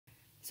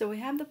So we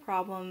have the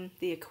problem,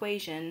 the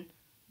equation,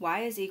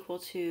 y is equal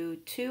to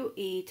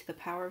 2e to the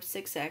power of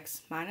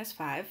 6x minus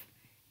 5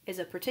 is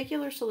a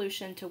particular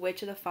solution to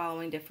which of the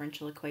following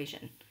differential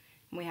equation?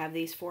 And we have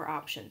these four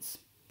options.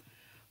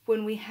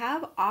 When we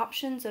have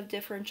options of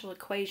differential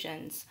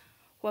equations,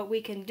 what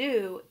we can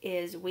do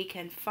is we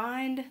can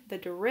find the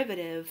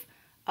derivative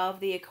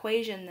of the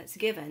equation that's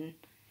given,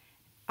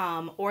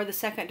 or the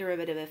second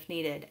derivative if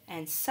needed,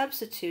 and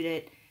substitute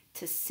it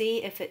to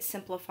see if it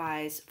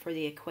simplifies for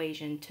the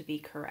equation to be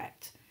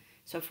correct.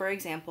 So for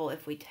example,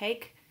 if we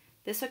take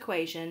this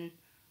equation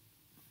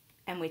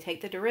and we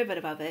take the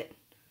derivative of it,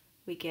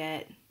 we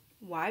get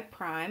y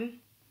prime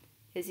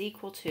is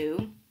equal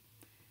to,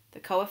 the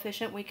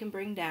coefficient we can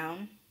bring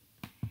down,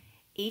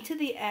 e to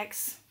the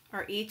x,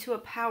 or e to a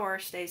power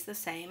stays the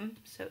same,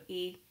 so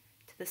e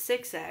to the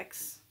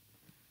 6x,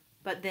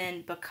 but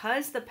then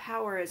because the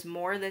power is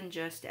more than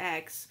just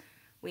x,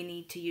 we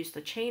need to use the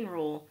chain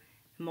rule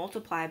and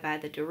multiply by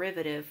the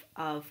derivative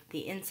of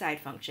the inside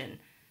function.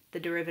 The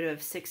derivative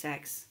of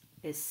 6x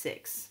is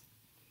 6.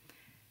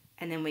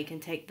 And then we can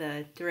take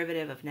the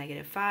derivative of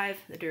negative 5,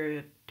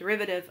 the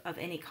derivative of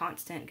any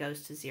constant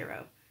goes to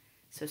 0.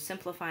 So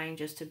simplifying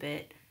just a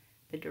bit,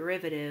 the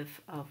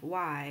derivative of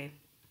y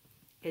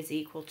is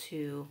equal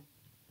to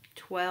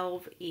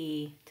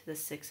 12e to the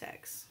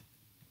 6x.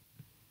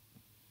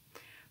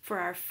 For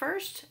our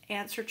first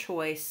answer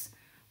choice,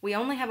 we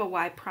only have a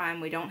y prime,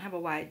 we don't have a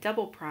y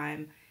double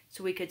prime,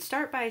 so we could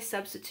start by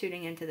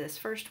substituting into this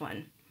first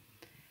one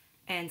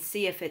and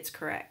see if it's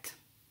correct.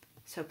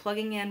 So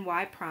plugging in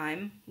y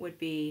prime would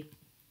be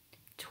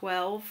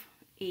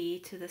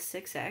 12e to the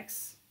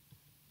 6x,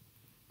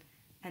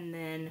 and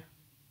then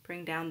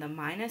bring down the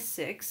minus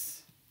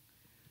 6.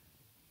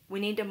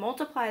 We need to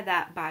multiply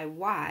that by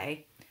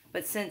y,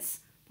 but since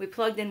we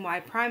plugged in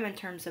y prime in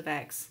terms of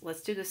x,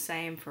 let's do the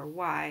same for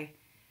y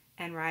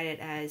and write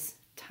it as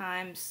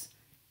times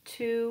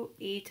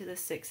 2e to the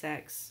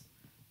 6x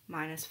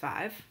minus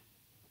 5.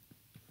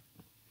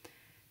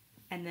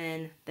 And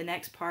then the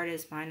next part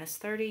is minus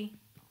 30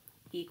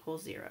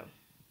 equals 0.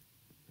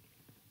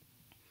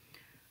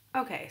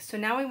 Okay, so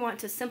now we want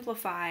to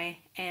simplify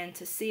and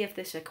to see if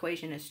this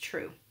equation is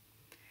true.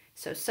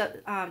 So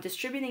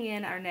distributing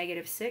in our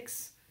negative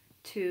 6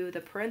 to the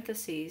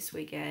parentheses,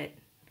 we get,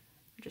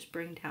 just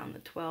bring down the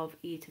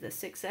 12e to the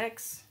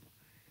 6x.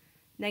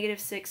 Negative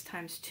 6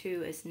 times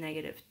 2 is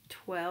negative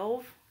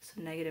 12,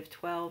 so negative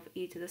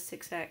 12e to the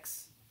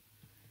 6x.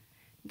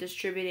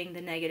 Distributing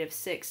the negative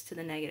 6 to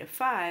the negative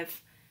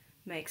 5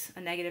 makes a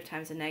negative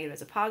times a negative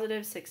as a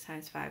positive. 6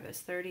 times 5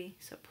 is 30,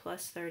 so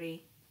plus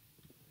 30.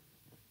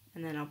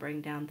 And then I'll bring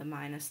down the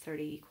minus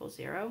 30 equals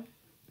 0.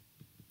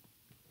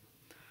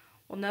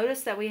 Well,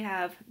 notice that we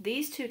have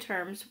these two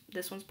terms.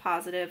 This one's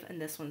positive and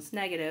this one's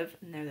negative,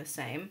 and they're the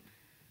same.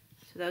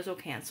 So those will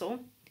cancel.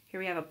 Here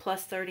we have a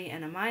plus 30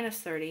 and a minus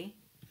 30.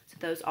 So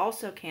those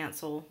also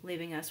cancel,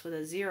 leaving us with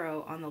a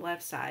 0 on the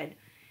left side.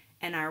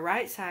 And our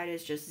right side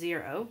is just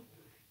 0.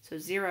 So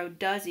 0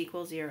 does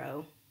equal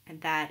 0, and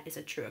that is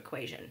a true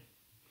equation.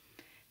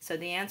 So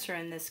the answer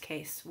in this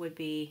case would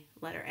be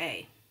letter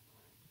A.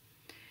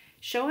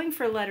 Showing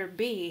for letter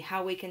B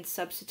how we can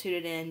substitute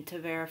it in to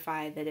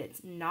verify that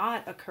it's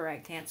not a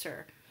correct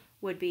answer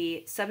would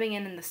be subbing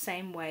in the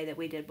same way that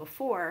we did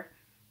before.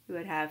 We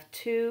would have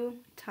 2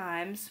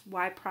 times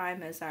y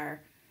prime is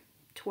our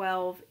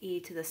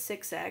 12e to the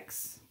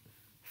 6x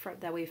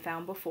that we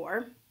found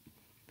before,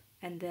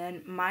 and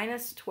then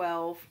minus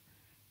 12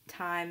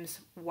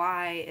 times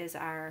y is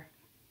our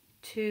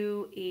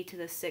 2e to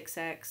the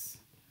 6x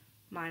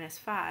minus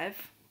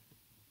 5.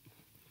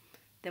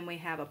 Then we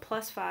have a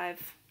plus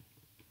 5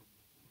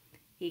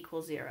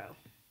 equals 0.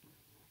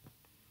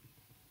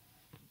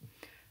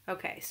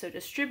 Okay, so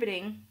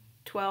distributing,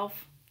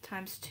 12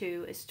 times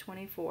 2 is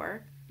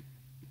 24,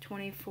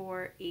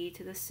 24e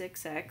to the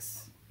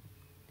 6x,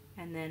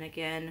 and then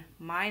again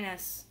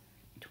minus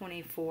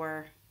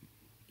 24e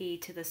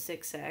to the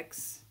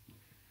 6x.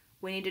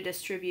 We need to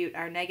distribute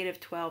our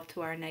negative 12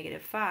 to our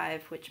negative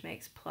 5, which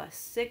makes plus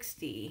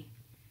 60,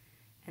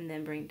 and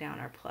then bring down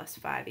our plus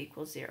 5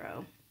 equals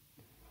 0.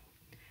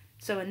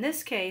 So in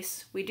this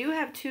case, we do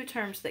have two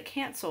terms that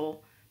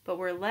cancel, but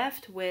we're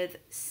left with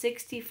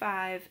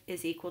 65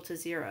 is equal to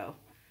 0,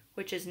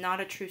 which is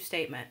not a true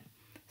statement.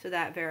 So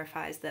that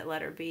verifies that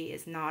letter B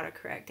is not a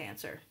correct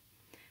answer.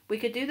 We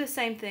could do the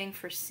same thing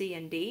for C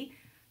and D.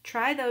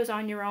 Try those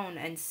on your own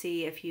and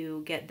see if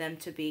you get them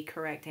to be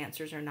correct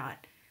answers or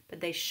not. But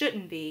they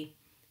shouldn't be,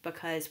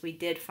 because we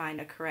did find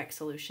a correct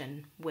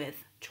solution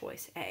with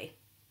choice A.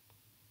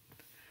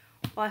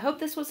 Well, I hope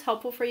this was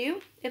helpful for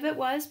you. If it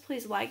was,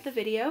 please like the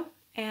video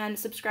and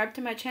subscribe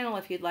to my channel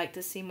if you'd like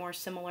to see more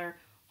similar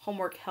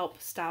homework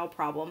help style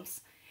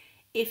problems.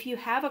 If you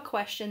have a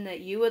question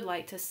that you would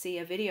like to see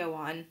a video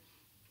on,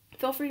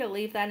 feel free to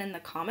leave that in the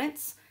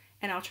comments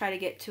and I'll try to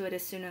get to it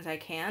as soon as I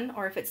can.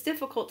 Or if it's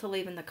difficult to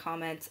leave in the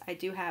comments, I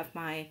do have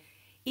my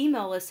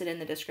email listed in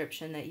the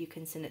description that you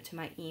can send it to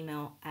my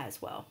email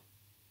as well.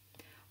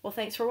 Well,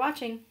 thanks for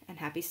watching and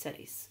happy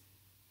studies.